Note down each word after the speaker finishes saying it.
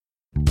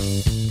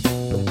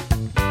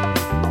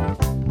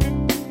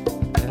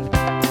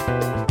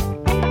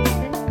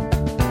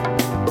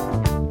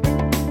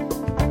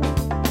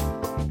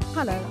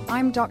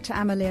I'm Dr.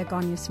 Amalia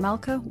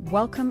Gonyas-Malka.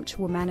 Welcome to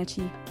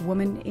Womanity,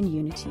 Woman in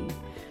Unity,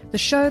 the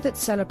show that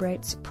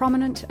celebrates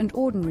prominent and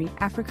ordinary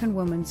African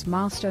women's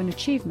milestone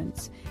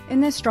achievements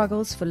in their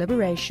struggles for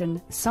liberation,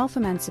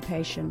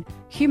 self-emancipation,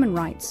 human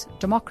rights,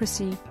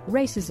 democracy,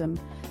 racism,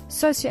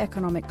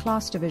 socioeconomic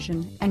class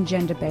division, and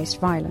gender-based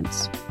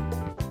violence.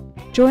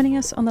 Joining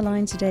us on the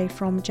line today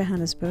from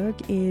Johannesburg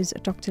is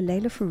Dr.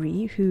 Leila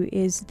Fourie, who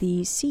is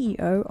the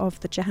CEO of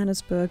the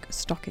Johannesburg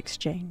Stock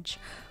Exchange.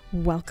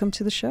 Welcome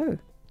to the show.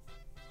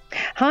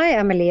 Hi,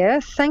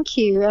 Amalia. Thank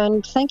you.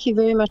 And thank you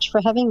very much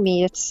for having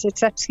me. It's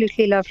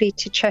absolutely lovely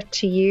to chat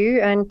to you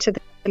and to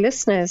the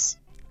listeners.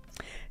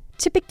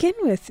 To begin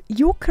with,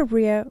 your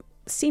career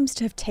seems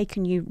to have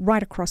taken you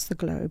right across the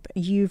globe.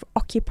 You've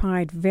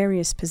occupied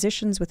various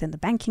positions within the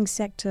banking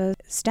sector,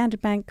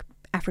 Standard Bank,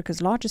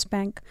 Africa's largest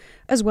bank,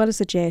 as well as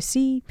the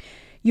JSE.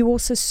 You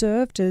also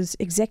served as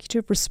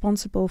executive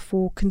responsible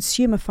for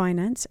consumer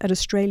finance at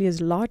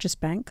Australia's largest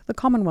bank, the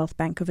Commonwealth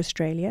Bank of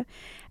Australia,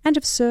 and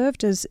have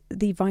served as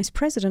the vice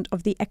president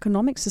of the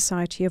Economic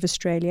Society of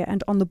Australia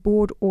and on the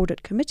board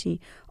audit committee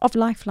of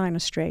Lifeline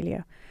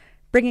Australia,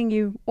 bringing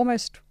you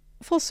almost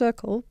full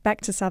circle back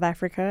to South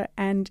Africa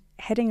and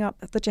heading up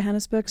the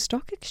Johannesburg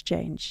Stock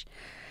Exchange.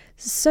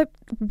 So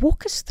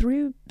walk us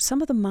through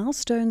some of the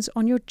milestones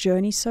on your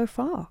journey so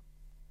far.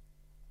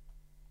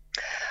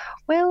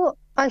 Well,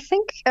 I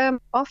think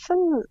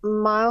often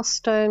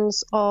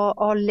milestones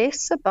are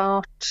less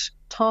about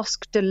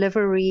task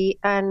delivery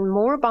and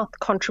more about the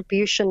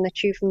contribution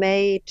that you've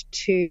made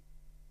to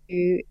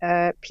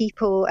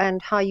people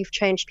and how you've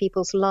changed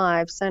people's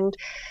lives. And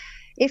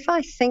if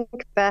I think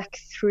back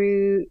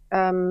through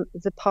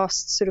the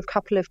past sort of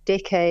couple of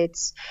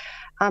decades,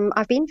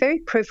 I've been very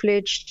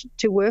privileged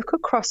to work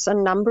across a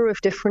number of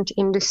different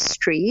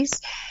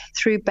industries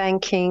through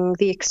banking,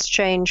 the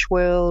exchange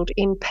world,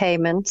 in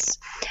payments.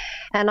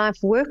 And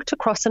I've worked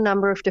across a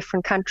number of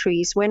different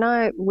countries. When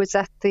I was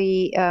at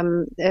the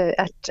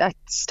at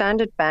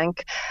Standard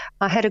Bank,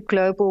 I had a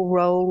global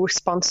role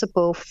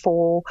responsible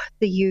for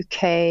the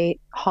UK,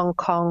 Hong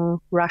Kong,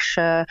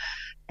 Russia,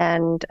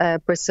 and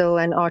Brazil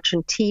and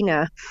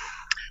Argentina.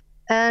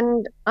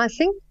 And I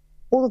think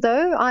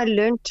although I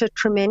learned a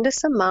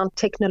tremendous amount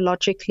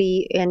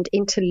technologically and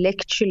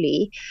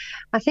intellectually,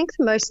 I think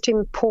the most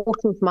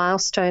important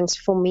milestones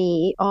for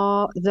me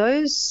are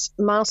those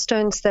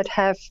milestones that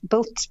have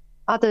built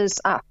others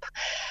up.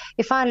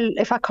 If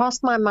I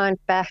cast my mind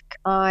back,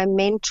 I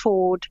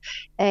mentored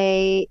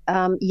a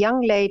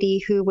young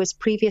lady who was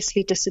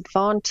previously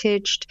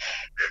disadvantaged,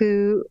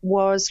 who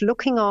was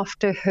looking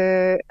after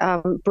her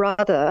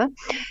brother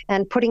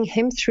and putting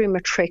him through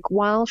matric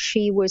while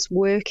she was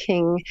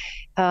working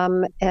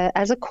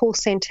as a call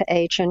center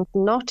agent,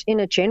 not in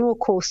a general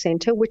call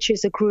center, which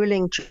is a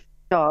grueling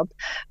job,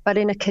 but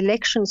in a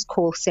collections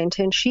call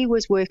center, and she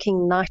was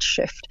working night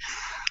shift.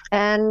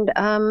 And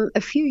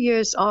a few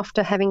years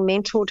after having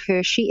mentored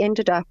her, she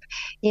ended up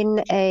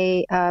in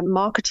a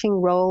marketing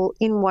role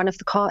in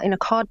a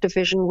card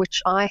division,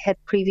 which I had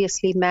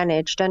previously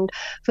managed. And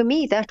for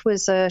me, that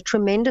was a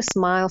tremendous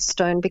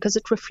milestone because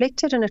it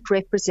reflected and it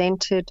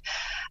represented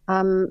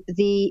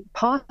the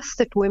path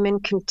that women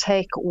can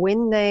take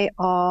when they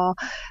are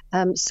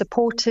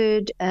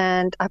supported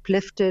and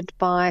uplifted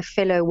by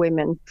fellow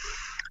women.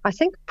 I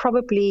think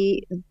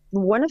probably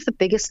one of the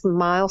biggest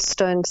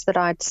milestones that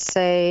I'd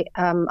say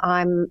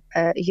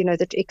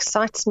that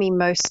excites me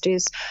most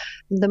is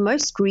the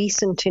most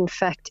recent, in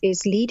fact,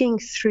 is leading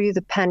through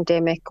the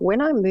pandemic. When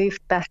I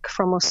moved back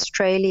from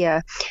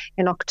Australia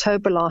in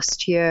October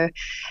last year,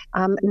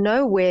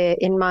 nowhere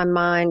in my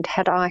mind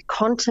had I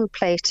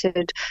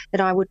contemplated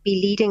that I would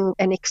be leading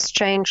an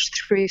exchange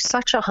through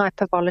such a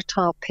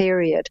hyper-volatile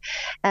period.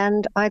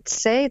 And I'd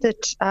say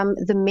that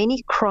the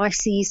many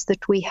crises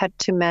that we had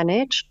to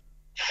manage,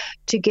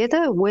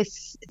 together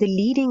with the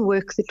leading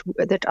work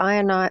that I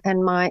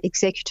and my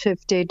executive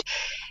did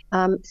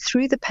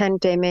through the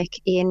pandemic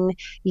in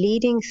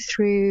leading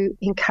through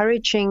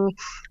encouraging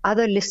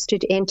other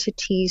listed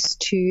entities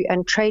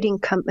and trading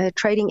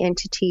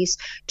entities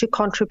to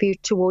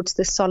contribute towards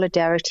the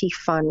Solidarity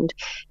Fund,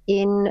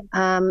 in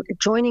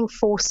joining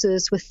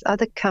forces with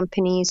other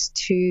companies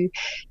to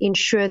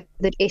ensure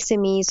that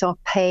SMEs are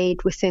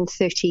paid within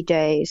 30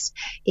 days,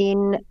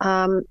 in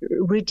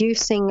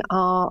reducing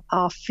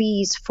our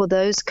fees for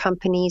those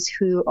companies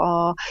who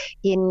are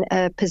in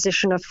a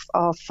position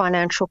of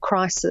financial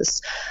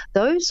crisis.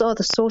 Those are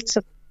the sorts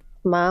of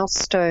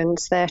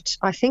milestones that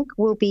I think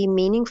will be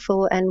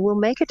meaningful and will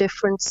make a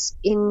difference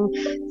in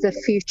the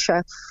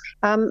future.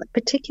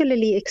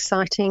 Particularly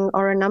exciting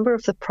are a number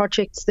of the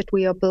projects that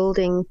we are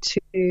building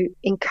to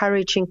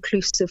encourage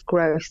inclusive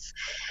growth.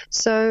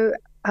 So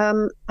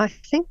I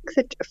think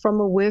that from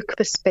a work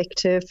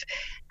perspective,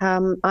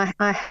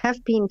 I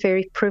have been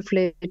very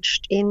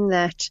privileged in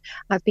that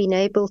I've been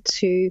able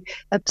to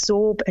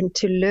absorb and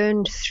to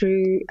learn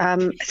through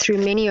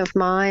many of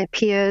my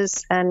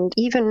peers, and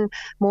even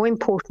more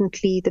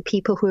importantly, the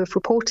people who have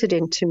reported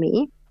into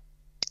me.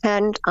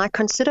 And I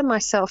consider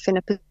myself in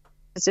a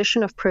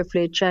position of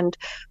privilege, and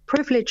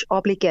privilege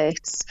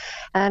obligates.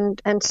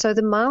 And so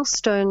the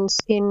milestones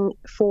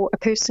for a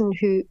person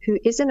who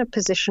is in a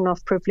position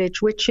of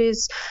privilege, which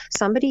is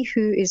somebody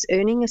who is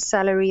earning a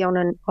salary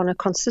on a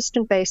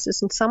consistent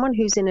basis, and someone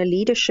who's in a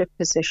leadership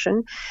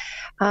position,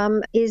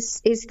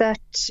 is that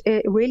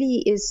it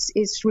really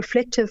is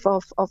reflective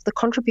of the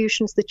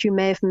contributions that you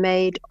may have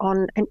made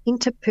on an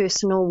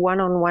interpersonal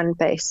one-on-one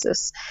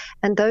basis.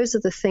 And those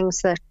are the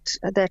things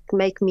that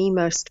make me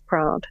most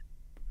proud.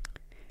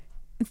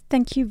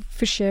 Thank you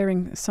for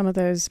sharing some of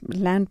those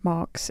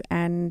landmarks.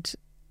 And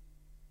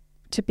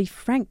to be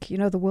frank,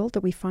 the world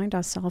that we find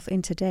ourselves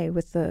in today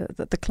with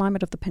the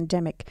climate of the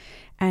pandemic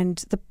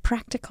and the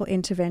practical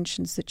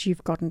interventions that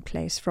you've got in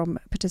place, from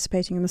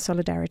participating in the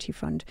Solidarity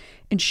Fund,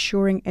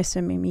 ensuring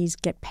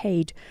SMMEs get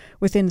paid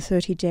within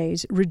 30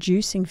 days,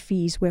 reducing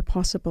fees where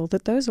possible,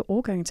 that those are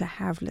all going to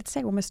have, let's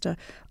say, almost a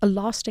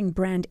lasting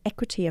brand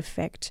equity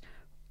effect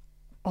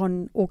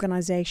on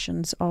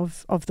organizations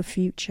of the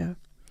future.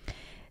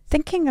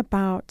 Thinking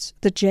about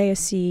the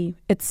JSE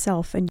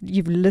itself, and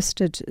you've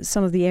listed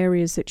some of the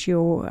areas that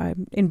you're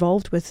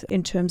involved with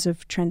in terms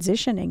of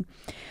transitioning,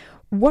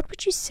 what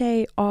would you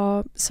say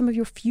are some of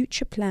your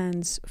future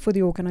plans for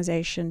the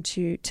organization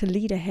to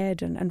lead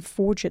ahead and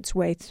forge its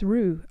way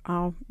through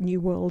our new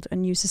world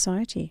and new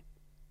society?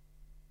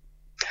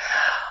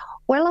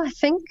 Well, I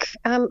think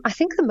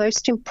the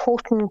most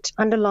important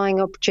underlying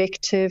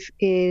objective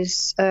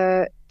is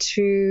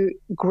to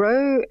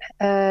grow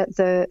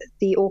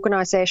the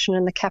organisation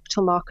and the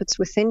capital markets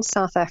within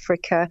South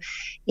Africa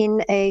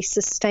in a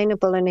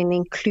sustainable and an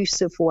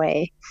inclusive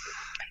way.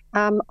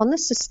 On the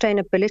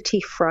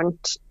sustainability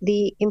front,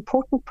 the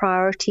important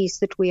priorities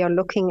that we are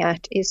looking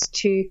at is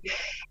to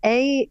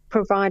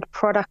provide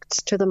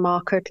products to the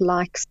market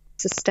like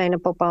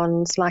sustainable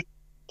bonds, like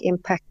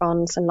impact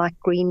bonds, and like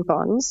green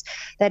bonds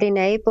that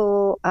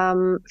enable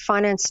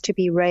finance to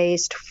be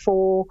raised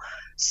for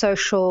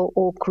social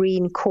or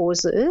green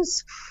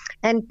causes,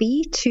 and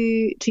B,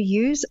 to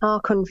use our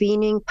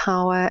convening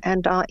power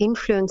and our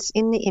influence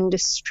in the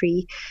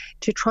industry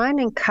to try and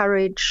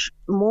encourage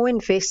more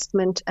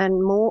investment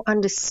and more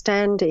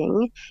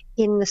understanding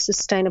in the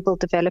sustainable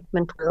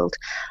development world.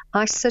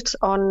 I sit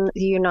on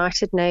the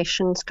United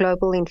Nations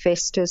Global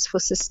Investors for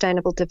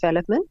Sustainable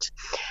Development,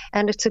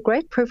 and it's a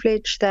great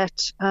privilege that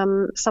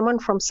someone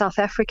from South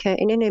Africa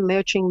in an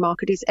emerging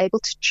market is able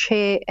to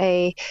chair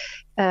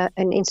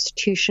an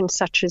institution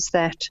such as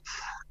that.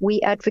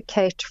 We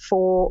advocate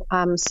for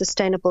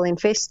sustainable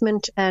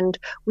investment, and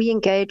we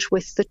engage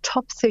with the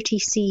top 30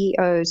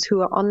 CEOs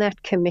who are on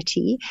that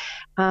committee.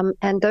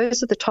 And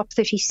those are the top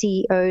 30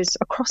 CEOs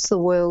across the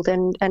world,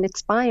 and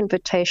it's by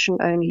invitation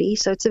only.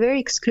 So it's a very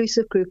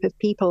exclusive group of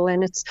people,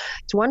 and it's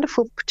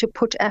wonderful to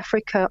put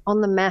Africa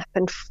on the map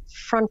and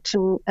front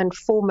and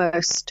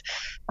foremost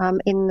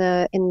in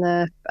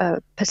the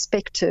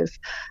perspective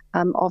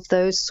of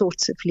those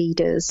sorts of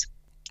leaders.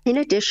 In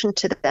addition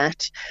to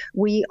that,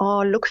 we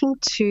are looking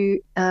to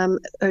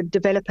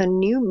develop a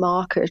new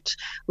market,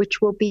 which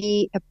will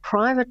be a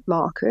private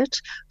market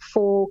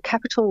for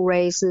capital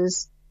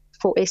raises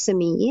for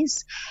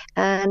SMEs,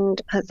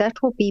 and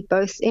that will be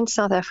both in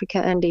South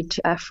Africa and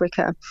into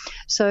Africa.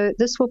 So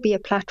this will be a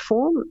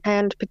platform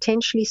and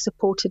potentially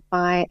supported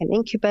by an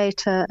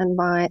incubator and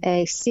by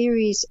a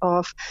series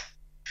of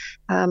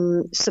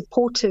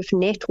supportive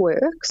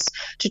networks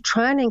to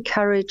try and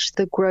encourage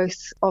the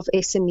growth of the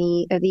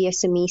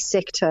SME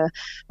sector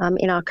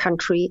in our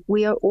country.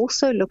 We are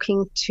also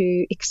looking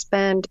to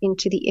expand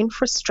into the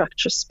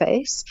infrastructure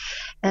space,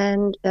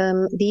 and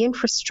the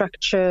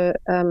infrastructure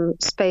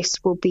space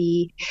will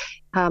be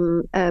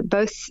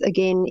both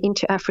again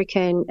into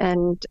Africa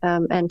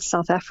and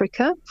South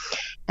Africa,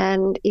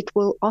 and it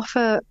will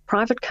offer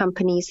private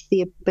companies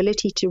the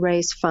ability to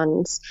raise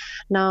funds.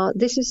 Now,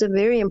 this is a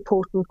very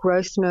important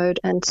growth node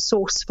and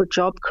source for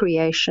job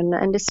creation,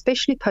 and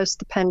especially post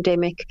the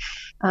pandemic,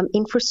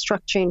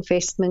 infrastructure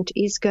investment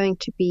is going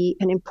to be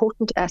an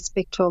important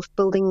aspect of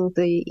building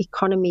the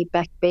economy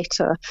back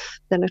better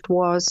than it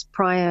was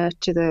prior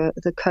to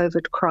the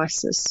COVID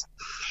crisis.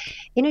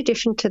 In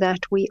addition to that,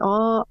 we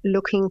are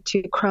looking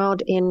to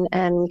crowd in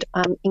and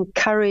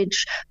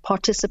encourage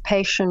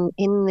participation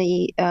in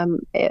the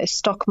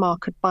stock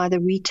market by the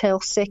retail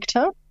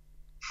sector.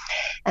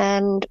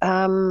 And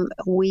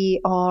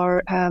we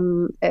are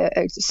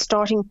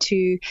starting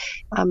to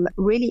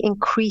really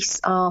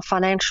increase our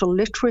financial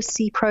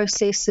literacy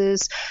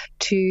processes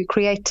to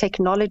create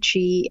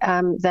technology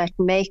that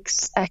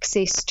makes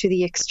access to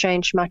the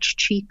exchange much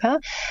cheaper,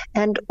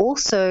 and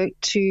also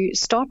to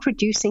start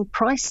reducing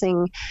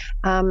pricing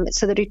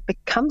so that it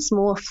becomes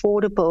more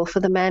affordable for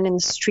the man in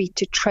the street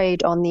to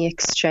trade on the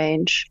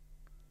exchange.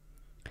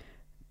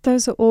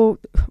 Those are all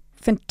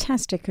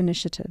fantastic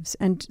initiatives.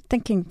 And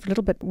thinking a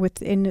little bit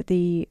within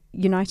the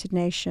United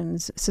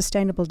Nations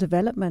Sustainable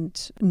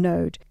Development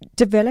node,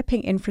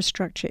 developing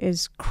infrastructure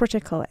is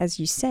critical, as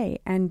you say.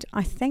 And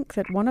I think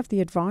that one of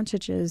the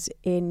advantages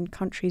in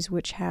countries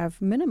which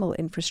have minimal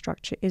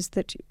infrastructure is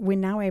that we're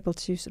now able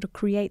to sort of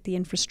create the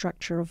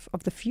infrastructure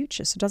of the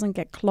future, so it doesn't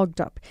get clogged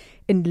up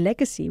in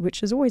legacy,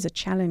 which is always a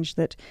challenge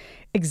that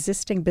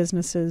existing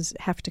businesses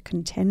have to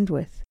contend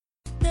with.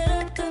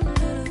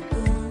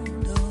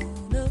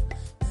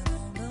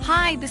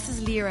 Hi, this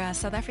is Lyra,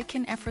 South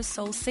African Afro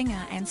Soul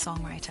singer and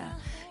songwriter.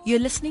 You're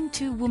listening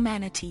to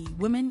Womanity,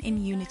 Women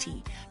in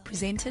Unity,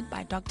 presented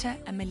by Dr.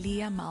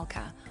 Amelia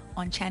Malka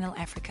on Channel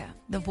Africa,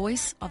 the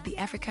voice of the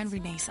African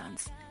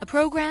Renaissance, a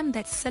program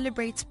that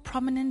celebrates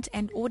prominent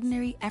and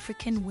ordinary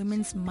African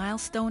women's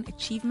milestone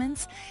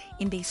achievements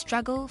in their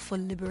struggle for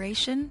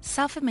liberation,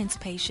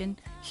 self-emancipation,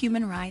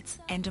 human rights,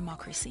 and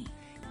democracy.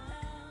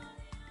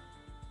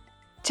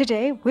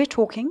 Today, we're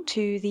talking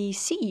to the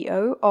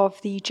CEO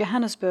of the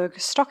Johannesburg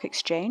Stock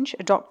Exchange,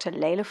 Dr.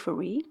 Leila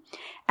Fourie,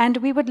 and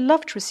we would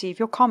love to receive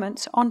your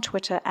comments on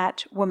Twitter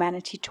at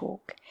Womanity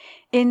Talk.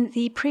 In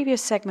the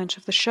previous segment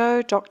of the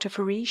show, Dr.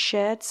 Fourie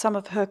shared some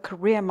of her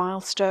career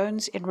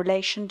milestones in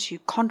relation to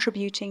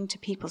contributing to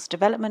people's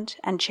development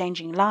and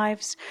changing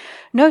lives,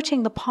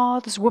 noting the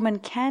paths women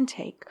can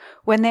take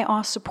when they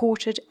are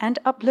supported and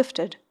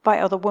uplifted by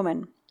other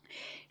women.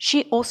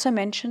 She also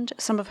mentioned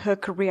some of her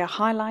career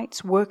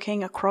highlights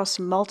working across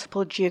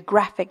multiple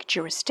geographic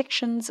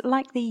jurisdictions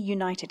like the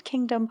United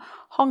Kingdom,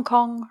 Hong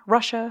Kong,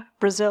 Russia,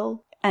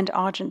 Brazil, and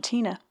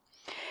Argentina,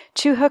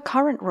 to her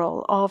current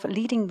role of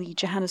leading the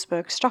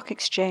Johannesburg Stock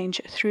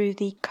Exchange through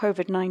the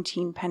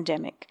COVID-19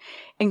 pandemic,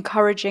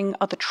 encouraging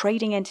other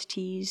trading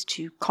entities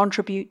to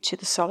contribute to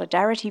the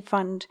Solidarity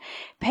Fund,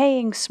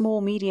 paying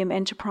small-medium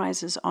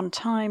enterprises on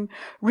time,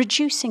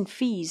 reducing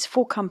fees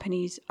for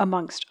companies,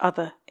 amongst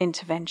other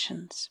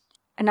interventions.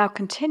 And now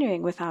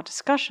continuing with our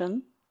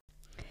discussion.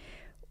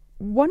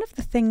 One of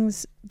the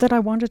things that I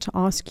wanted to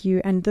ask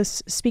you, and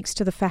this speaks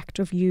to the fact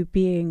of you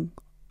being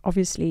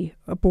obviously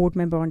a board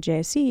member on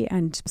JSE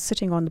and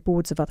sitting on the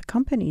boards of other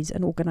companies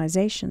and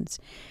organizations.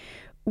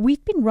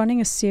 We've been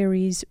running a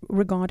series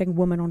regarding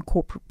women on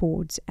corporate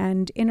boards,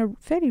 and in a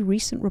fairly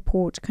recent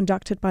report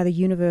conducted by the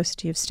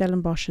University of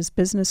Stellenbosch's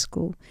Business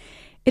School,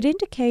 it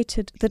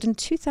indicated that in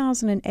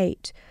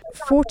 2008,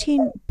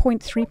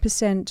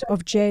 14.3%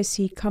 of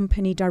JSE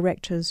company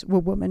directors were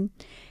women.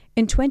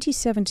 In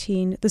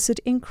 2017, this had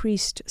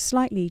increased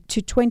slightly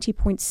to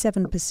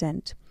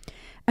 20.7%.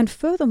 And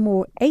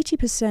furthermore,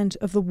 80%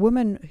 of the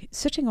women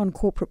sitting on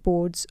corporate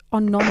boards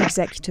are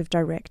non-executive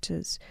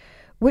directors,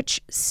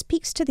 which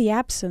speaks to the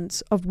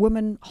absence of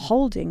women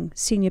holding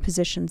senior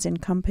positions in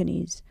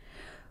companies.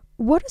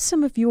 What are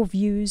some of your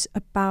views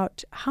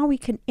about how we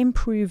can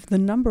improve the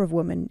number of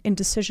women in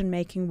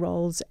decision-making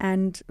roles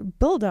and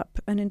build up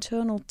an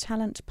internal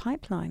talent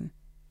pipeline?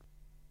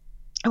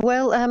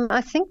 Well,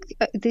 I think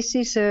this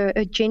is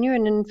a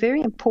genuine and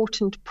very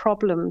important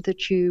problem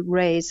that you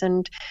raise,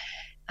 and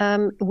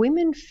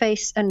women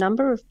face a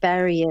number of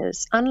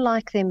barriers,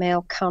 unlike their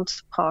male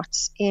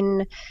counterparts,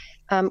 in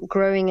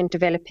growing and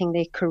developing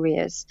their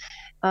careers.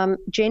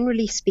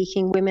 Generally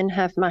speaking, women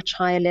have much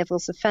higher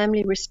levels of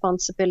family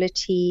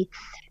responsibility.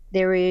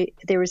 There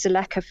is a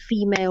lack of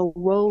female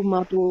role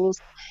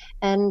models,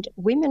 and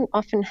women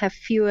often have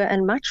fewer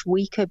and much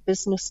weaker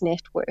business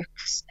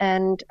networks.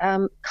 And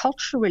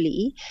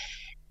culturally,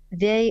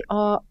 there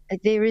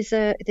is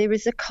a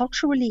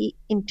culturally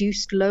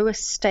induced lower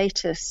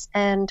status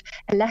and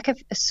a lack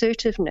of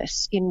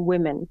assertiveness in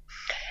women.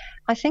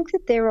 I think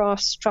that there are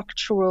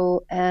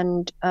structural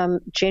and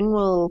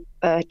general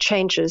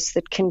changes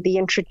that can be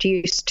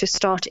introduced to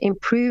start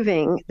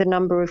improving the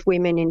number of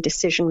women in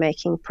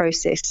decision-making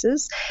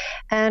processes.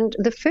 And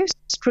the first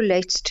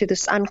relates to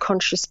this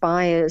unconscious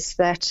bias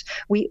that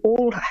we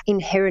all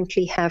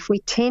inherently have. We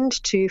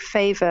tend to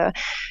favor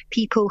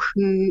people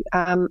who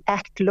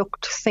act,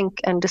 look,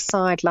 think, and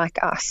decide like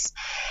us.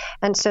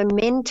 And so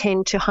men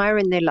tend to hire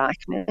in their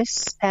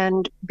likeness.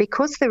 And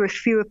because there are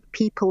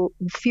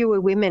fewer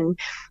women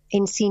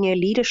in senior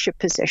leadership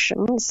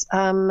positions,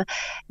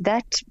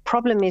 that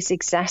problem is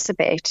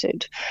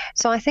exacerbated.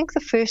 So I think the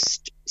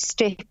first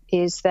step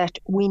is that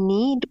we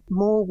need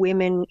more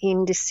women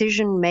in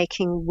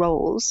decision-making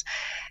roles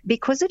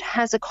because it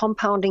has a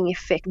compounding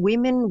effect.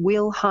 Women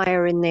will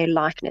hire in their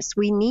likeness.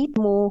 We need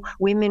more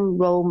women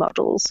role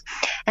models.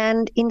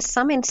 And in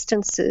some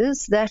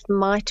instances, that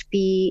might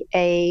be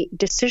a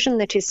decision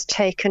that is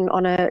taken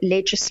on a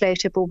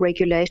legislative or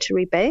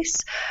regulatory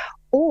base,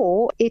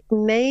 or it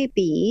may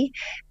be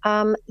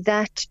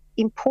that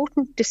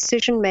important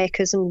decision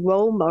makers and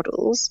role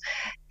models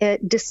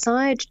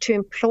decide to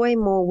employ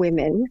more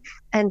women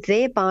and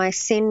thereby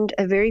send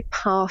a very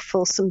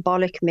powerful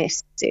symbolic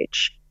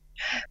message.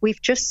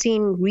 We've just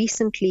seen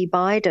recently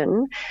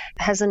Biden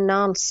has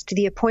announced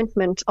the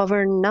appointment of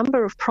a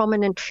number of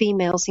prominent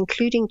females,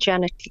 including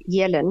Janet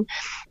Yellen,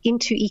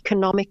 into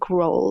economic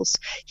roles.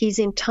 His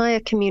entire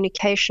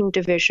communication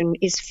division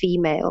is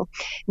female.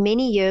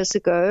 Many years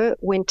ago,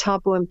 when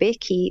Thabo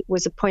Mbeki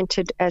was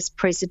appointed as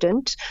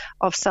president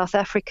of South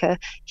Africa,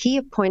 he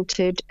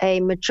appointed a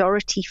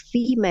majority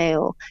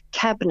female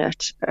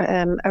cabinet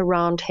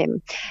around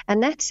him.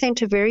 And that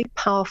sent a very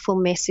powerful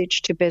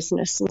message to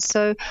business. And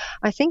so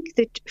I think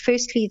that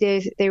firstly,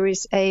 there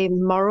is a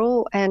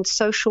moral and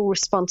social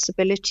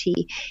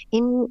responsibility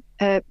in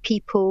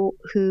people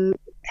who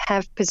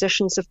have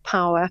positions of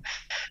power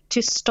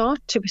to start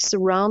to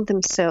surround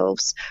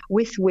themselves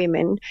with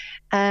women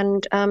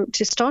and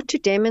to start to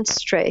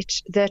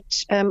demonstrate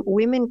that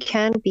women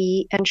can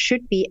be and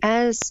should be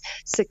as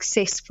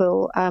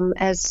successful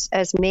as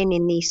men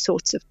in these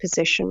sorts of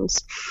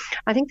positions.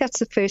 I think that's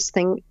the first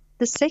thing.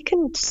 The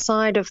second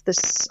side of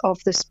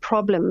this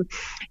problem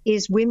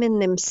is women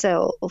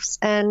themselves,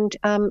 and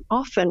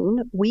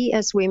often we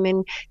as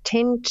women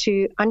tend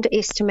to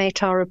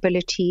underestimate our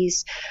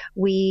abilities.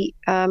 We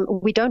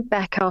don't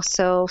back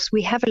ourselves.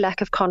 We have a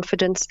lack of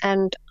confidence,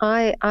 and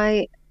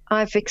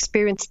I've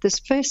experienced this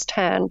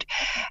firsthand,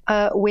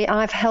 where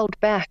I've held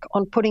back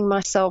on putting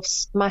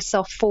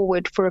myself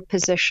forward for a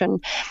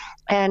position,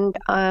 and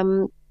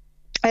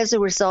as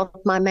a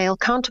result, my male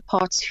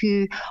counterparts,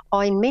 who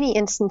are in many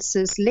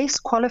instances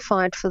less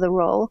qualified for the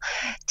role,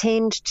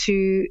 tend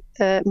to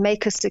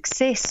make a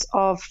success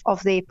of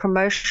their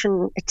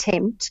promotion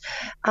attempt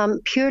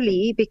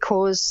purely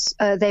because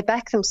they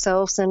back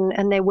themselves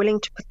and they're willing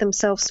to put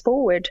themselves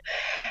forward.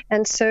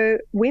 And so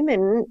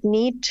women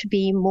need to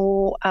be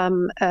more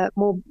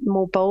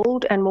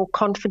bold and more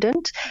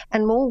confident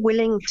and more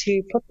willing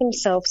to put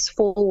themselves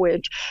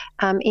forward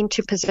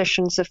into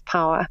positions of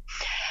power.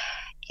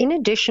 In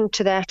addition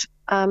to that,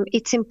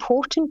 it's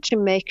important to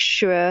make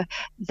sure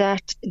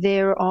that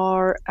there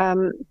are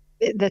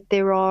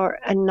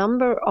a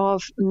number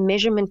of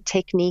measurement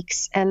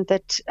techniques, and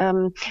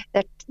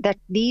that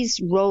these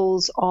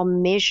roles are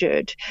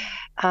measured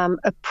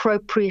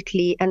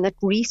appropriately, and that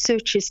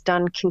research is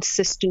done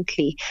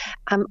consistently.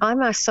 I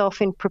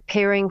myself, in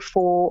preparing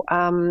for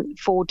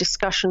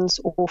discussions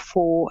or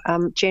for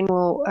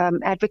general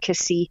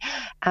advocacy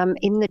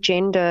in the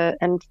gender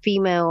and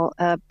female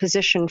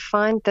position,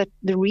 find that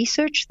the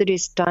research that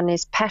is done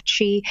is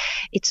patchy,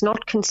 it's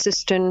not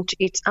consistent,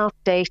 it's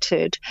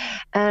outdated,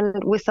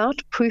 and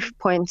without proof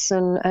points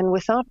and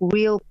without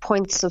real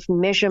points of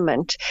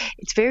measurement,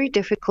 it's very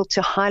difficult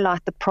to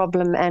highlight the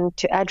problem and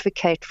to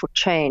advocate for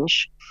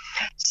change.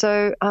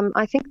 So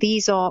I think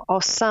these are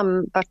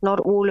some, but not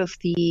all of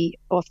the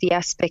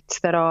aspects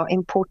that are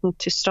important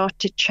to start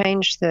to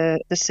change the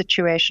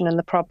situation and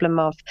the problem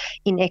of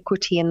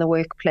inequity in the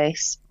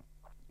workplace.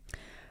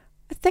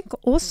 I think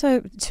also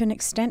to an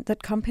extent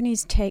that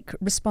companies take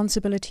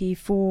responsibility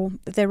for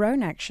their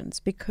own actions,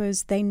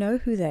 because they know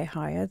who they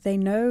hire, they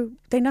know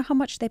how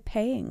much they're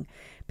paying,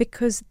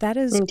 because that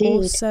is Indeed.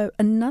 Also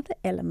another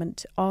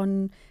element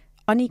on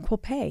unequal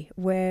pay,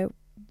 where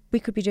we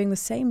could be doing the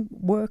same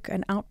work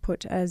and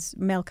output as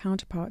male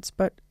counterparts,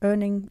 but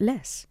earning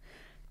less.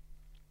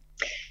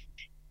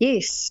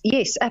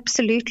 Yes,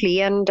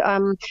 absolutely. And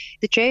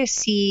the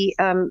JSE,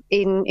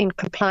 in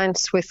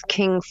compliance with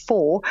King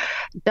 4,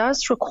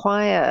 does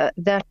require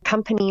that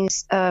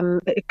companies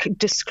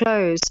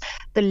disclose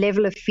the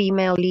level of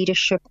female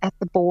leadership at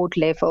the board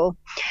level.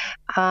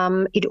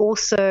 It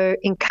also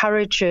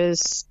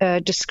encourages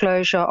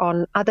disclosure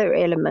on other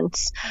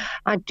elements.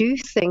 I do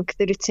think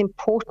that it's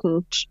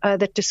important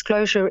that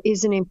disclosure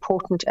is an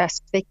important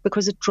aspect,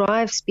 because it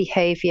drives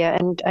behavior,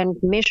 and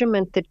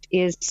measurement that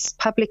is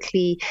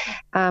publicly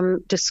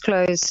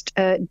disclosed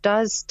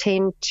does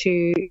tend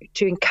to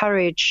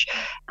encourage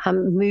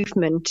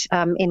movement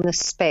in this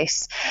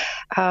space.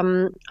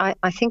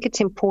 I think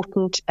it's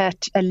important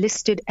at a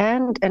listed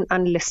and an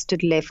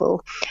unlisted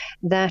level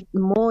that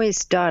more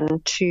is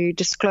done to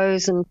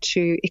disclose and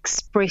to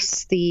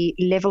express the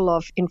level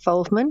of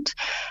involvement.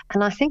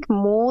 And I think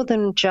more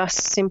than just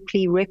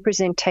simply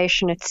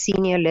representation at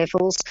senior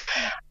levels,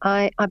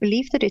 I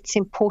believe that it's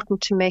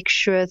important to make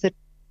sure that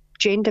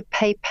gender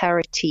pay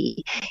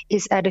parity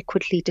is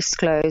adequately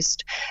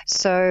disclosed.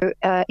 So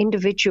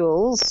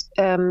individuals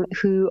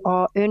who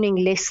are earning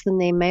less than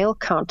their male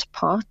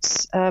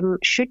counterparts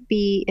should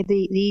be,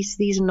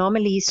 these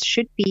anomalies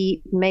should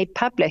be made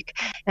public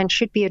and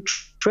should be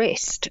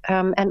addressed.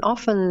 And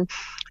often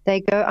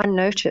they go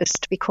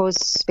unnoticed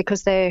because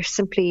they're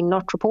simply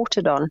not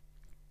reported on.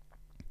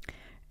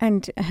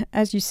 And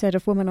as you said,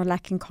 if women are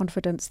lacking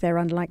confidence, they're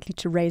unlikely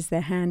to raise their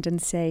hand and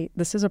say,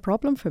 this is a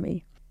problem for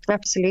me.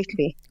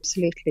 Absolutely.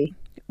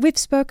 We've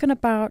spoken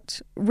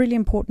about really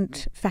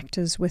important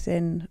factors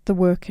within the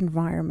work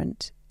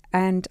environment,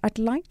 and I'd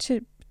like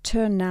to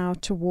turn now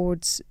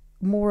towards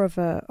more of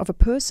a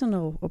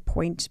personal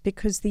point,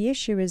 because the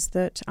issue is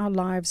that our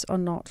lives are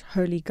not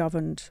wholly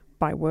governed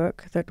by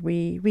work, that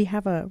we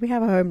have a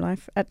home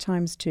life at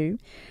times too.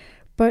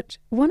 But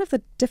one of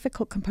the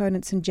difficult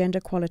components in gender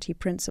equality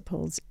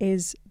principles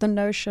is the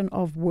notion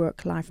of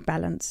work-life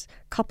balance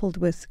coupled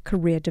with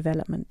career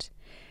development.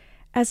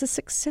 As a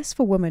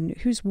successful woman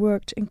who's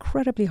worked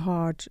incredibly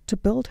hard to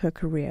build her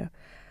career,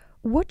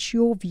 what's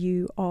your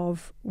view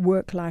of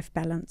work-life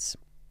balance?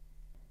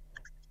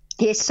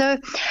 Yes, so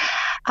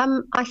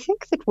I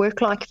think that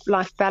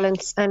work-life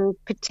balance, and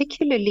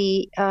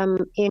particularly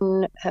on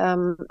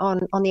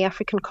the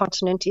African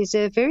continent, is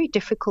a very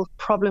difficult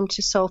problem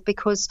to solve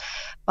because,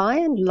 by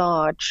and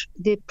large,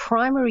 the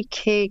primary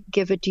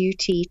caregiver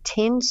duty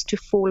tends to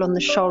fall on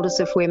the shoulders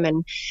of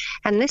women,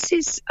 and this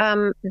is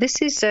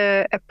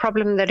a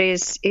problem that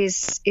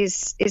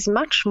is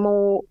much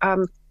more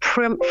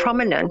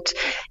prominent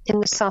in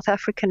the South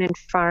African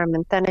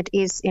environment than it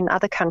is in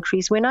other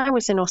countries. When I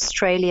was in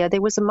Australia,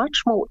 there was a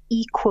much more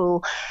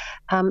equal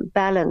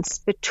balance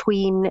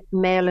between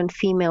male and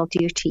female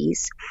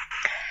duties.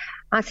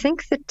 I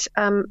think that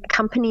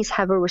companies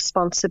have a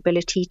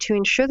responsibility to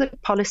ensure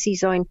that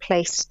policies are in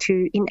place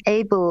to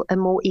enable a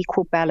more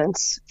equal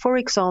balance. For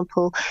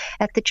example,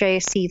 at the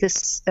JSE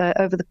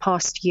over the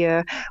past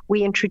year,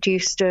 we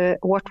introduced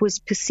what was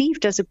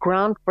perceived as a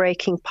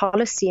groundbreaking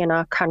policy in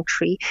our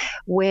country,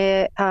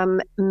 where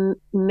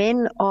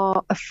men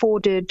are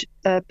afforded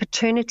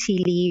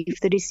paternity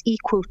leave that is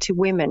equal to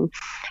women.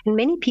 And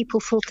many people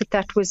thought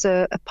that was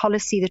a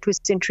policy that was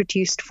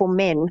introduced for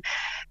men,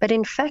 but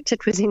in fact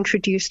it was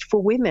introduced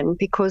for women,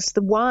 because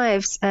the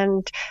wives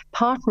and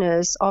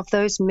partners of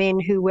those men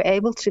who were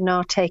able to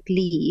now take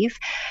leave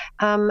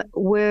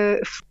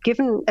were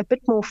given a bit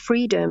more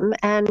freedom,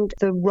 and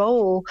the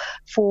role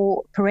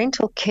for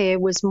parental care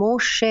was more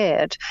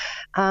shared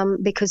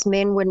because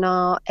men were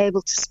now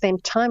able to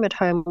spend time at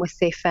home with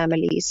their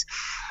families.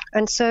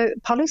 And so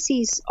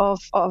policies of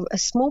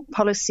small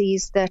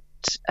policies that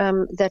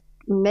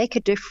make a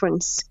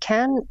difference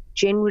can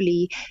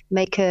generally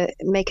make a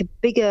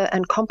bigger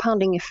and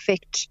compounding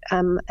effect,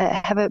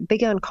 have a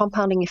bigger and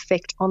compounding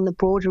effect on the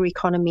broader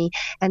economy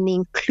and the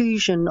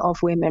inclusion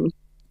of women.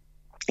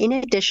 In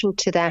addition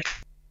to that,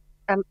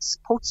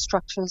 support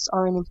structures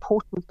are an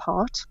important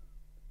part,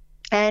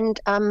 and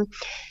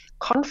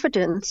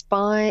confidence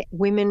by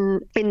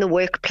women in the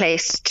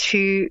workplace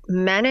to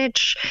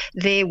manage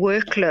their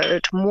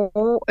workload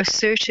more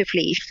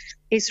assertively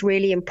is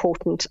really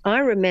important. I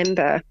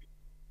remember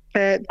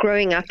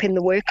growing up in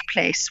the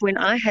workplace when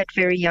I had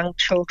very young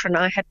children.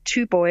 I had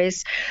two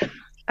boys.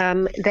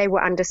 They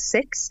were under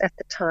 6 at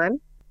the time.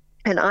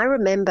 And I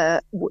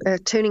remember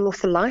turning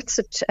off the lights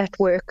at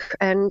work,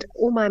 and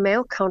all my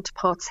male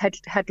counterparts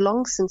had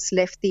long since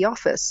left the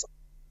office,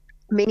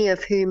 many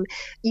of whom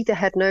either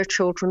had no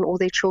children or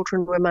their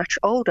children were much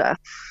older.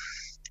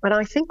 And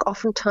I think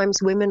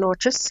oftentimes women are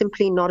just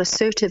simply not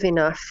assertive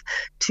enough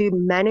to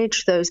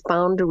manage those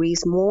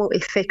boundaries more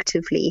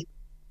effectively.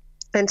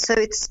 And so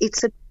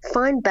it's a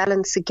fine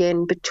balance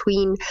again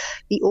between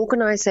the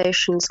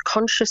organization's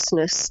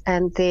consciousness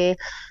and their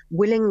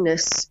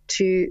willingness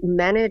to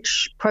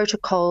manage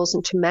protocols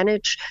and to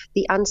manage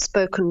the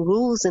unspoken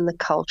rules in the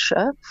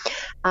culture,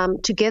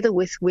 together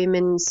with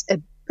women's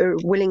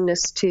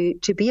willingness to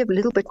be a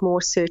little bit more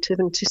assertive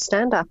and to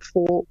stand up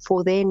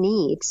for their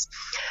needs.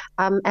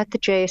 At the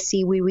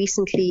JSE, we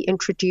recently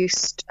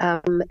introduced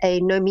a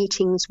No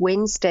Meetings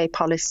Wednesday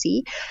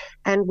policy,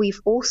 and we've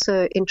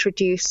also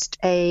introduced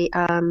a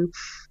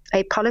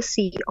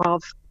policy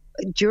of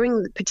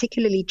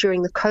particularly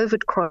during the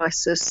COVID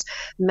crisis,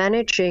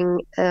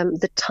 managing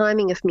the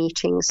timing of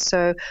meetings.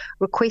 So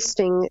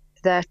requesting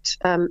that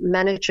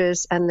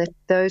managers and that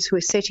those who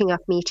are setting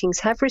up meetings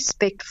have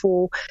respect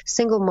for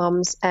single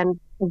moms and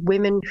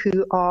women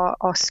who are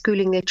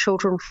schooling their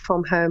children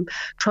from home,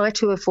 try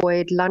to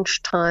avoid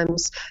lunch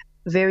times,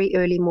 very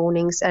early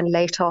mornings and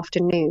late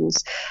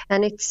afternoons.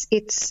 And it's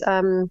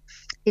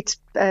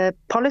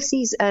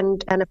policies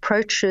and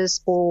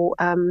approaches or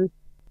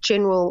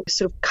general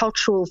sort of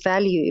cultural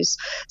values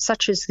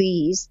such as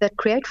these that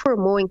create for a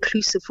more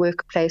inclusive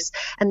workplace,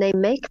 and they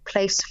make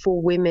place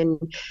for women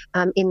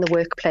in the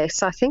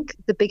workplace. I think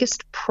the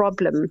biggest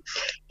problem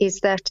is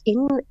that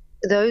in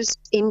those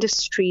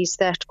industries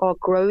that are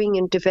growing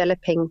and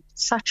developing,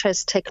 such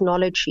as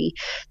technology,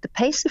 the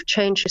pace of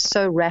change is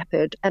so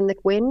rapid, and that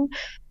when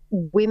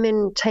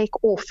women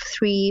take off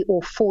 3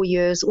 or 4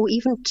 years or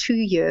even 2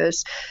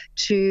 years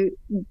to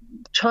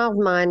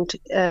childmind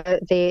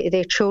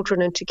their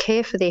children and to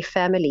care for their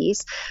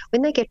families,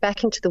 when they get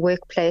back into the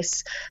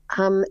workplace,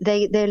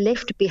 they're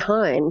left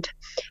behind.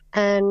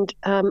 And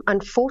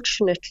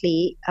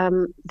unfortunately,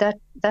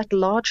 that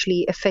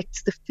largely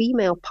affects the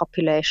female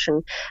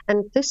population.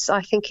 And this,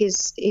 I think,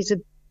 is a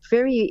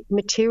very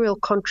material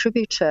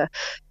contributor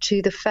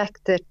to the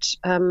fact that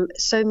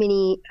so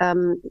many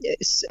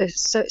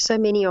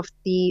of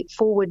the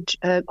forward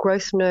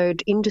growth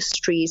node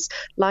industries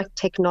like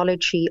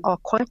technology are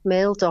quite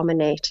male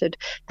dominated,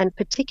 and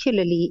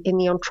particularly in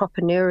the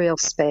entrepreneurial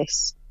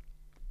space.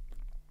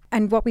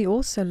 And what we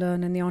also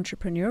learn in the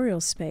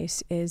entrepreneurial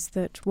space is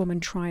that women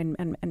try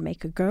and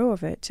make a go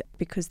of it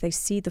because they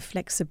see the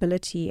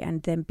flexibility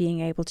and them being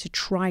able to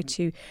try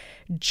to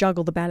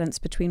juggle the balance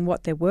between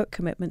what their work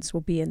commitments will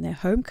be and their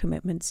home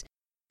commitments.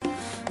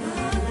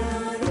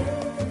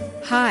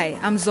 Hi,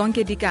 I'm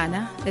Zonke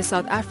Dikana, a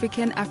South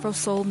African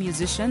Afro-soul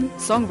musician,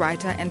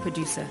 songwriter, and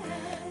producer.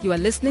 You are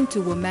listening to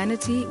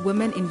Womanity,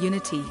 Women in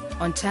Unity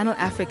on Channel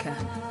Africa,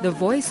 the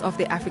voice of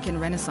the African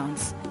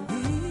Renaissance.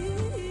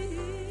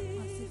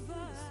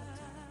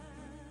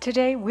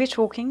 Today we're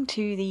talking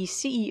to the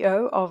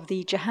CEO of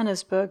the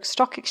Johannesburg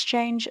Stock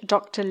Exchange,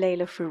 Dr.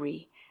 Leila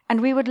Fourie,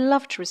 and we would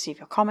love to receive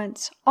your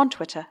comments on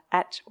Twitter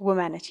at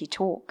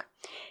WomanityTalk.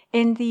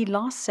 In the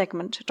last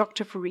segment,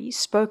 Dr. Fourie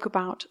spoke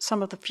about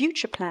some of the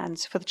future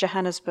plans for the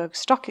Johannesburg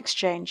Stock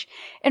Exchange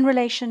in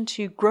relation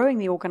to growing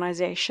the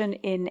organization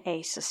in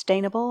a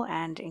sustainable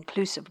and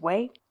inclusive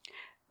way.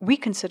 We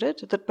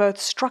considered that both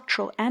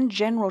structural and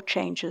general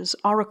changes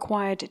are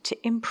required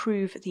to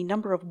improve the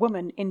number of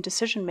women in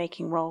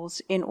decision-making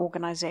roles in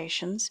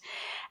organizations,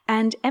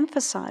 and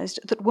emphasized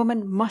that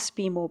women must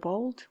be more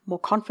bold, more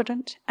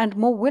confident, and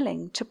more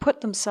willing to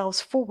put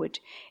themselves forward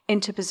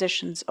into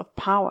positions of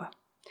power.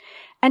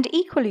 And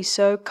equally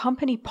so,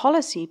 company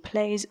policy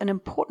plays an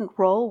important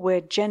role where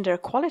gender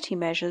equality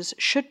measures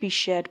should be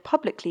shared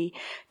publicly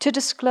to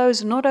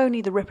disclose not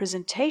only the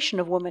representation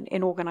of women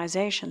in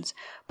organizations,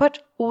 but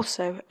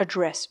also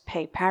address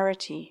pay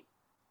parity.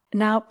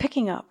 Now,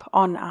 picking up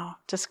on our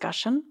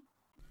discussion.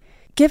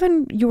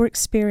 Given your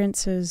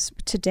experiences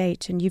to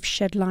date, and you've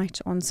shed light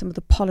on some of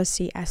the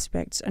policy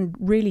aspects, and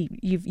really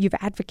you've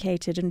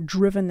advocated and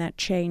driven that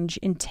change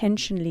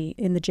intentionally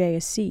in the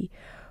JSE,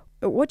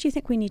 what do you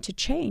think we need to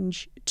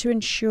change to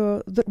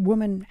ensure that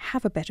women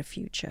have a better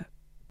future?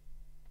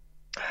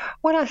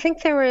 Well, I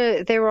think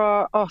there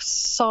are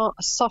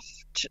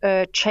soft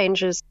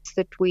changes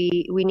that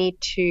we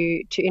need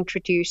to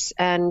introduce,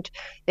 and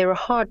there are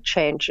hard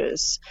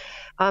changes.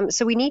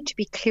 So we need to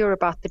be clear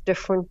about the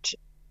different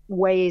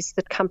ways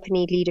that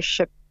company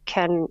leadership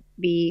can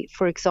be,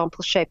 for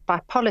example, shaped by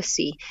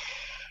policy.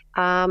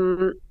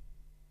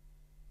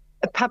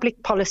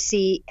 Public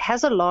policy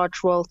has a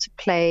large role to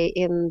play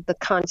in the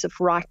kinds of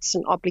rights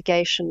and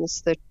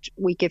obligations that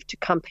we give to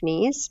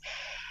companies,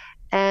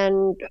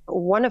 and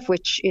one of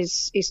which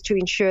is to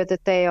ensure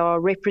that they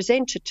are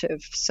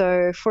representative.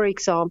 So, for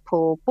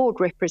example, board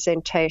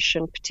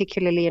representation,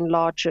 particularly in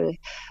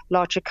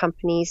larger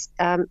companies,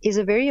 is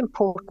a very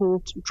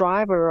important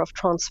driver of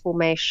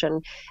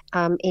transformation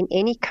in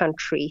any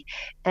country,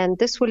 and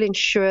this will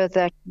ensure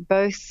that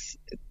both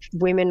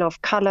women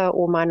of color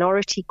or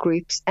minority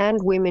groups and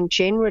women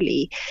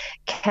generally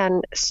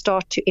can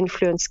start to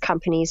influence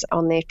companies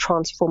on their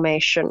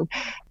transformation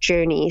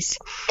journeys.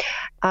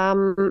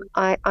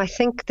 I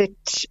think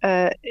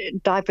that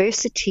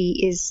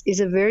diversity is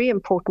a very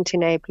important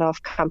enabler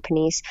of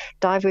companies.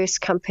 Diverse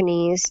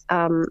companies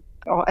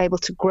are able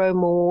to grow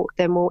more,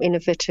 they're more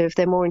innovative,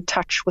 they're more in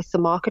touch with the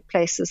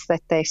marketplaces that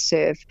they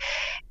serve.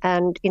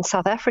 And in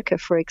South Africa,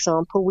 for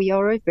example, we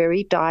are a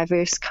very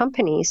diverse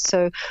company.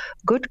 So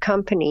good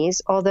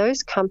companies are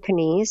those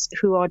companies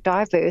who are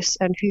diverse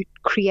and who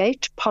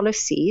create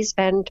policies,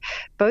 and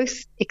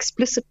both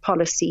explicit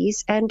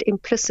policies and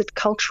implicit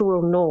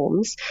cultural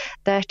norms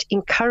that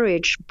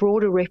encourage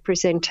broader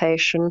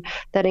representation,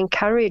 that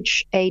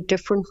encourage a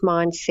different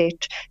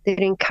mindset, that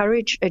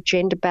encourage a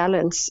gender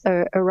balance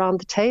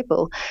around the table.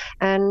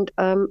 And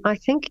I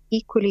think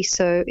equally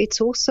so,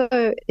 there's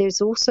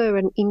also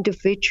an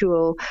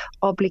individual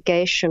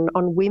obligation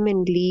on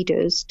women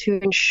leaders to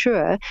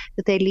ensure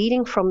that they're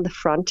leading from the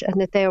front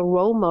and that they are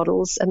role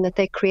models and that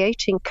they're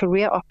creating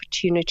career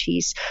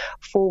opportunities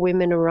for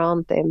women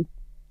around them.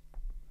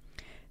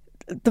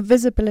 The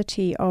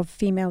visibility of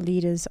female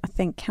leaders, I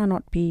think,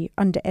 cannot be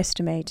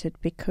underestimated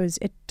because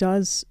it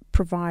does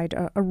provide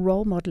a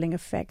role modeling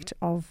effect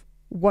of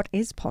what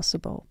is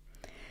possible.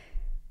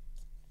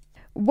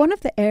 One of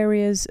the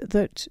areas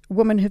that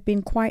women have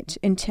been quite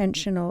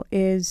intentional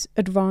is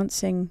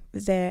advancing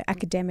their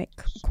academic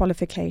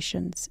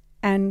qualifications.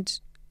 And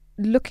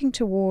looking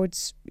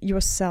towards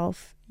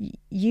yourself,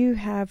 you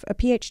have a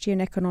PhD in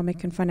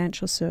Economic and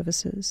Financial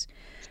Services.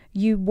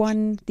 You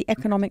won the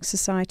Economic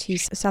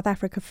Society's South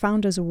Africa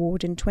Founders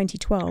Award in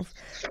 2012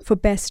 for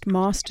Best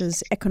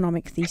Master's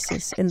Economic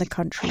Thesis in the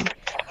country.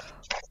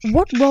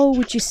 What role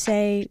would you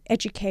say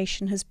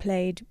education has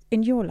played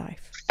in your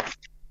life?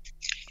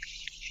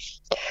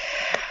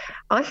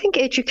 I think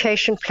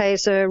education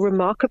plays a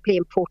remarkably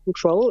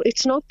important role.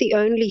 It's not the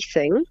only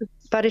thing,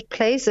 but it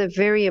plays a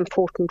very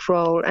important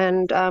role.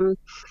 And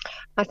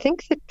I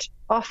think that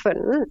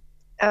often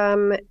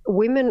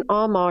women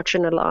are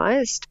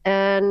marginalized,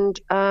 and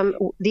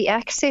the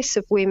access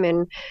of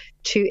women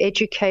to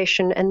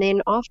education and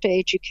then after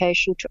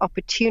education to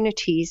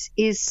opportunities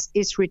is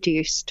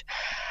reduced.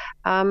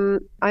 I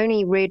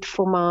only read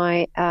for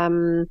my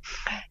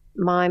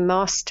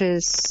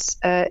master's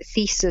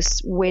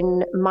thesis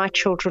when my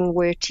children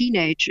were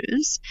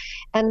teenagers,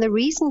 and the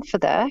reason for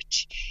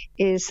that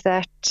is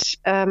that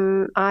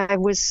I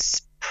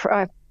was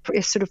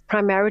sort of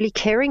primarily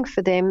caring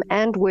for them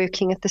and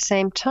working at the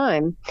same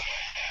time.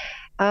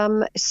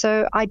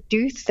 So I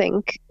do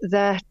think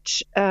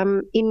that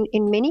in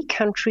many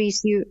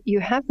countries you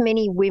have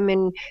many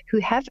women who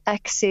have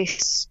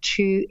access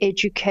to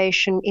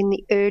education in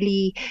the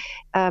early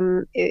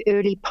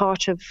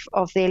part of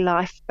their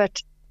life,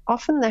 but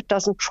often that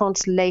doesn't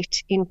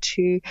translate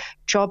into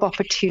job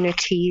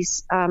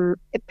opportunities,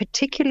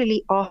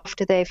 particularly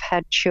after they've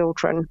had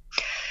children.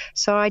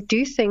 So I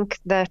do think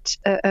that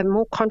a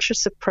more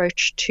conscious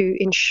approach to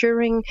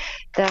ensuring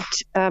that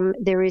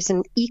there is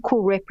an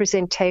equal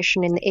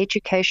representation in the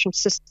education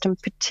system,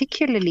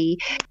 particularly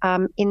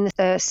in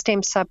the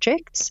STEM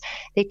subjects,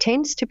 there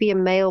tends to be a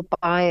male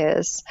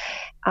bias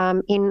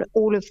in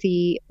all of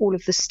the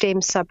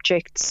STEM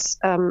subjects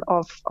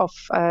of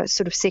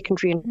sort of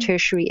secondary and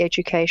tertiary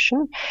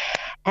education,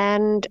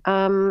 and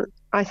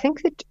I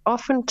think that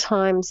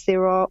oftentimes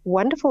there are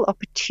wonderful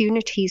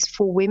opportunities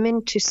for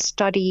women to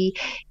study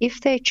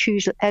if they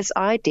choose, as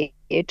I did,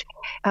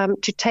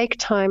 to take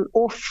time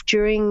off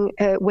during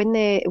when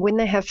they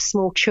have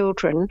small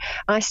children.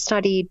 I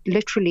studied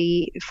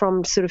literally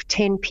from sort of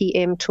 10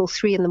 p.m. till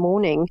 3 in the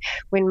morning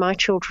when my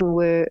children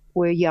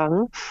were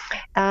young,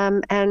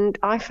 and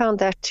I found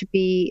that to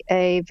be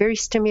a very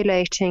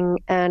stimulating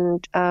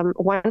and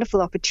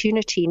wonderful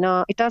opportunity.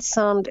 Now, it does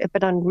sound a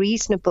bit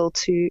unreasonable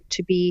to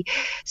be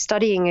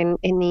studying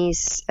in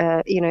these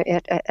at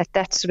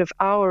that sort of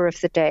hour of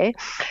the day,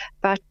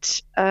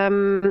 but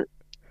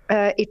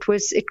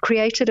it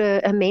created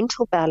a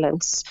mental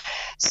balance.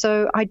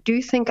 So I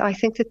think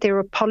that there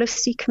are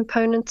policy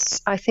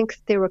components. I think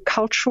that there are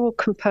cultural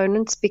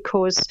components,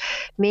 because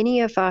many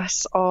of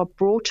us are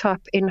brought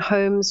up in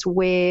homes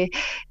where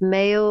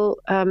male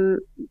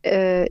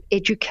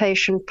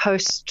education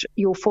post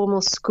your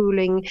formal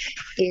schooling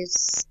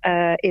is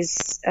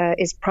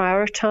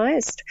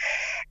prioritized.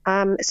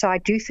 So I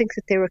do think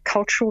that there are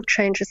cultural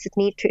changes that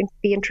need to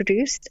be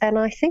introduced, and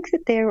I think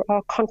that there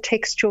are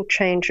contextual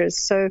changes.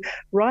 So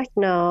right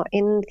now,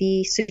 in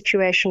the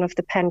situation of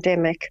the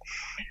pandemic,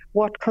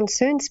 what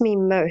concerns me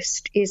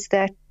most is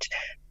that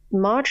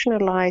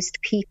marginalized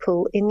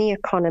people in the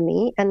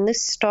economy, and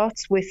this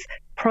starts with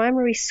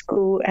primary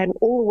school and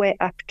all the way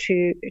up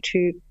to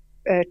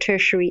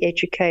tertiary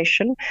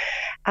education,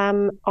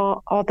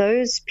 are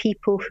those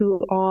people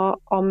who are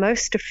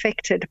most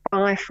affected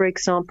by, for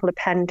example, a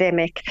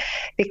pandemic,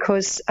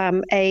 because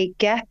a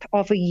gap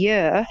of a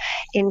year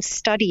in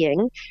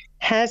studying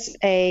has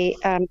a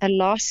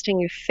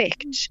lasting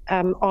effect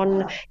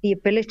on the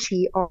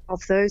ability of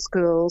those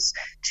girls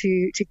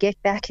to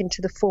get back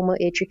into the formal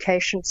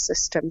education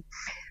system.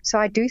 So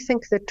I do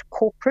think that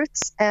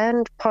corporates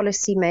and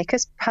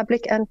policymakers,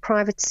 public and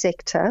private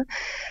sector,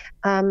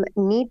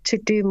 need to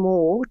do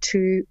more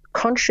to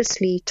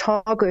consciously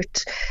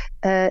target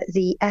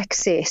the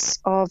access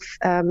of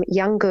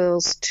young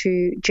girls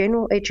to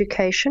general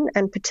education,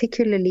 and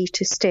particularly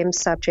to STEM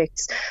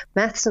subjects.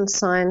 Maths and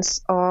science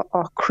are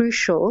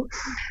crucial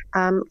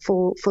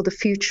for the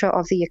future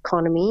of the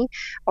economy.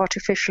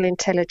 Artificial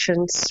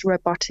intelligence,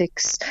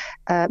 robotics,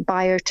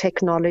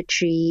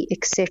 biotechnology,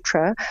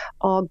 etc.,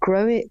 are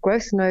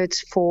growth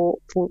nodes for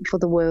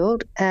the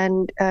world,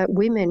 and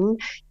women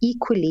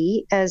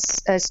equally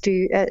as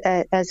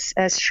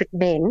should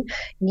men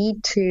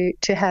need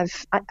to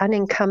have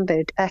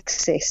unencumbered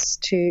access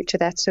to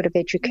that sort of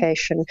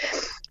education.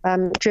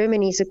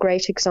 Germany is a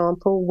great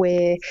example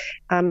where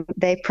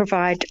they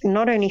provide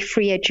not only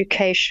free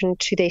education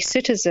to their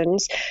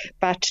citizens,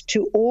 but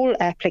to all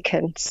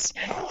applicants.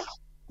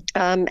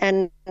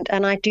 And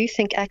I do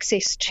think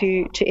access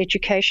to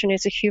education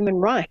is a human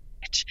right.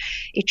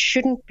 It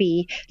shouldn't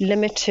be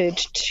limited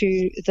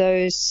to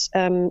those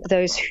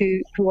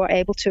who are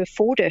able to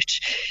afford it,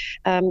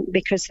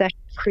 because that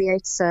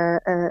creates a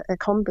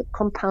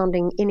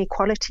compounding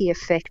inequality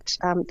effect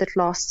that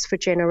lasts for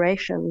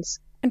generations.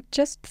 And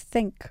just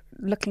think,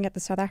 looking at the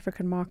South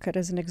African market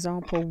as an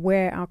example,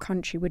 where our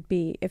country would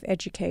be if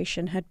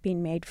education had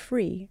been made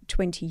free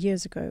 20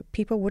 years ago.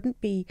 People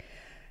wouldn't be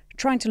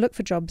trying to look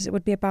for jobs. It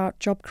would be about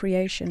job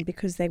creation,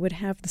 because they would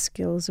have the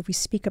skills. If we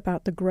speak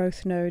about the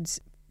growth nodes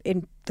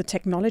in the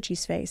technology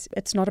space,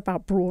 it's not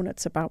about brawn,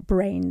 it's about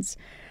brains.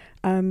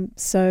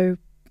 So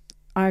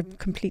I'm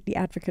completely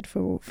advocate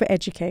for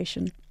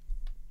education.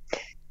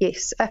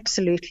 Yes,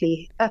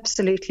 absolutely,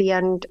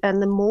 and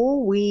the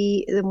more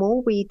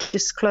we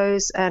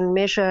disclose and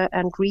measure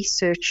and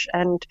research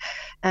and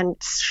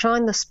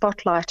shine the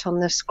spotlight on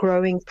this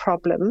growing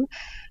problem,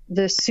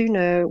 the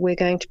sooner we're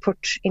going to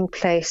put in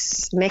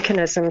place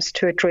mechanisms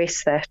to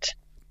address that.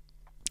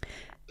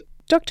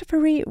 Dr.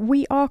 Fourie,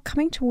 we are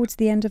coming towards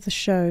the end of the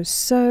show,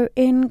 so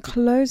in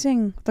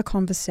closing the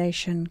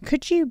conversation,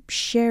 could you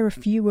share a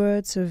few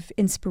words of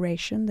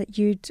inspiration that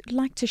you'd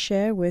like to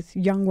share with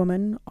young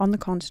women on the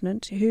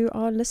continent who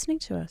are listening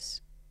to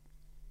us?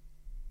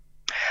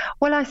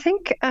 Well, I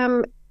think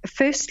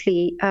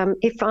firstly,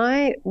 if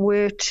I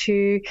were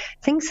to,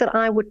 things that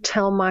I would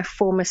tell my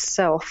former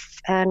self,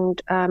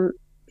 and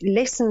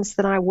lessons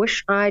that I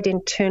wish I'd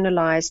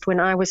internalized when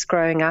I was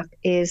growing up,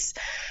 is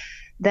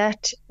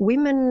that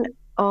women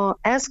are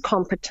as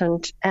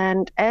competent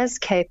and as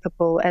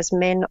capable as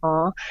men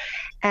are.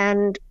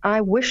 And I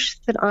wish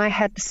that I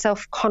had the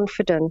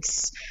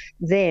self-confidence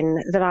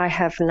then that I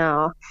have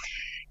now.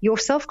 Your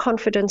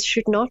self-confidence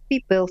should not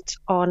be built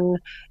on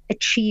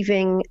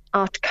achieving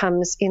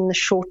outcomes in the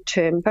short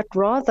term, but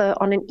rather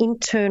on an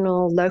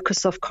internal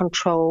locus of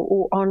control,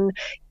 or on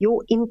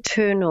your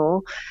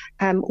internal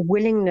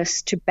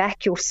willingness to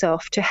back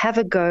yourself, to have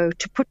a go,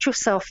 to put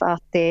yourself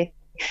out there,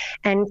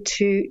 and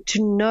to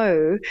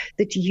know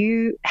that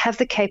you have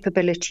the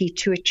capability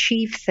to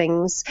achieve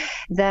things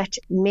that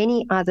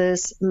many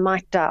others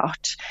might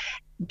doubt.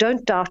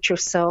 Don't doubt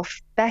yourself,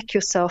 back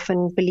yourself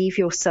and believe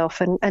yourself.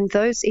 And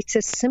those, it's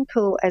as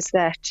simple as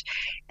that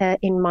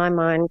in my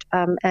mind.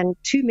 And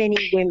too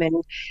many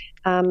women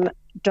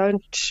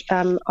don't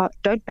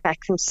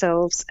back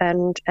themselves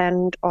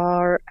and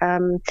are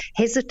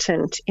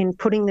hesitant in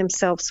putting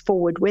themselves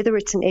forward, whether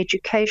it's an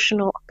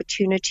educational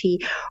opportunity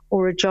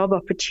or a job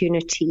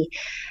opportunity.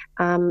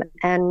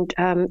 And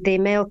their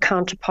male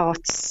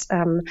counterparts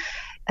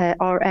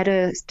are at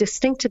a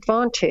distinct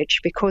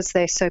advantage because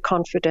they're so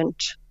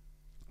confident.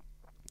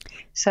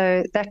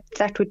 So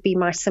that would be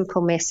my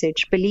simple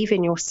message. Believe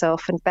in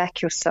yourself and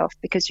back yourself,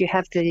 because you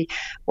have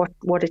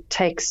what it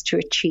takes to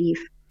achieve.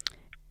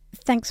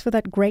 Thanks for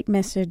that great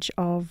message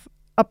of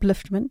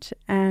upliftment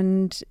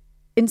and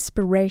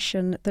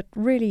inspiration that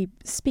really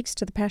speaks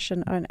to the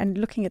passion and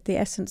looking at the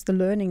essence, the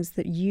learnings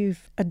that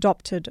you've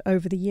adopted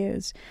over the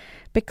years,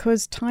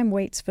 because time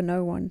waits for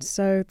no one.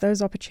 So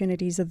those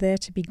opportunities are there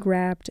to be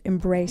grabbed,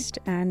 embraced,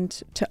 and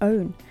to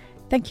own.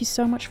 Thank you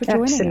so much for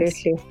joining us.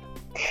 Absolutely.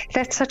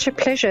 That's such a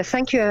pleasure.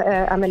 Thank you,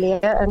 Amelia,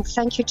 and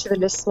thank you to the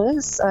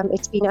listeners.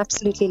 It's been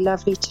absolutely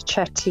lovely to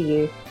chat to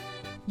you.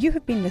 You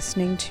have been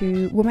listening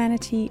to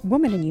Womanity,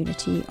 Women in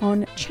Unity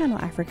on Channel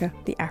Africa,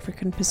 The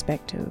African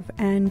Perspective,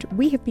 and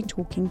we have been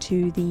talking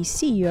to the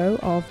CEO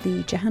of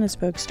the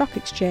Johannesburg Stock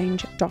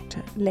Exchange,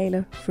 Dr.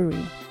 Leila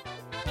Fourie.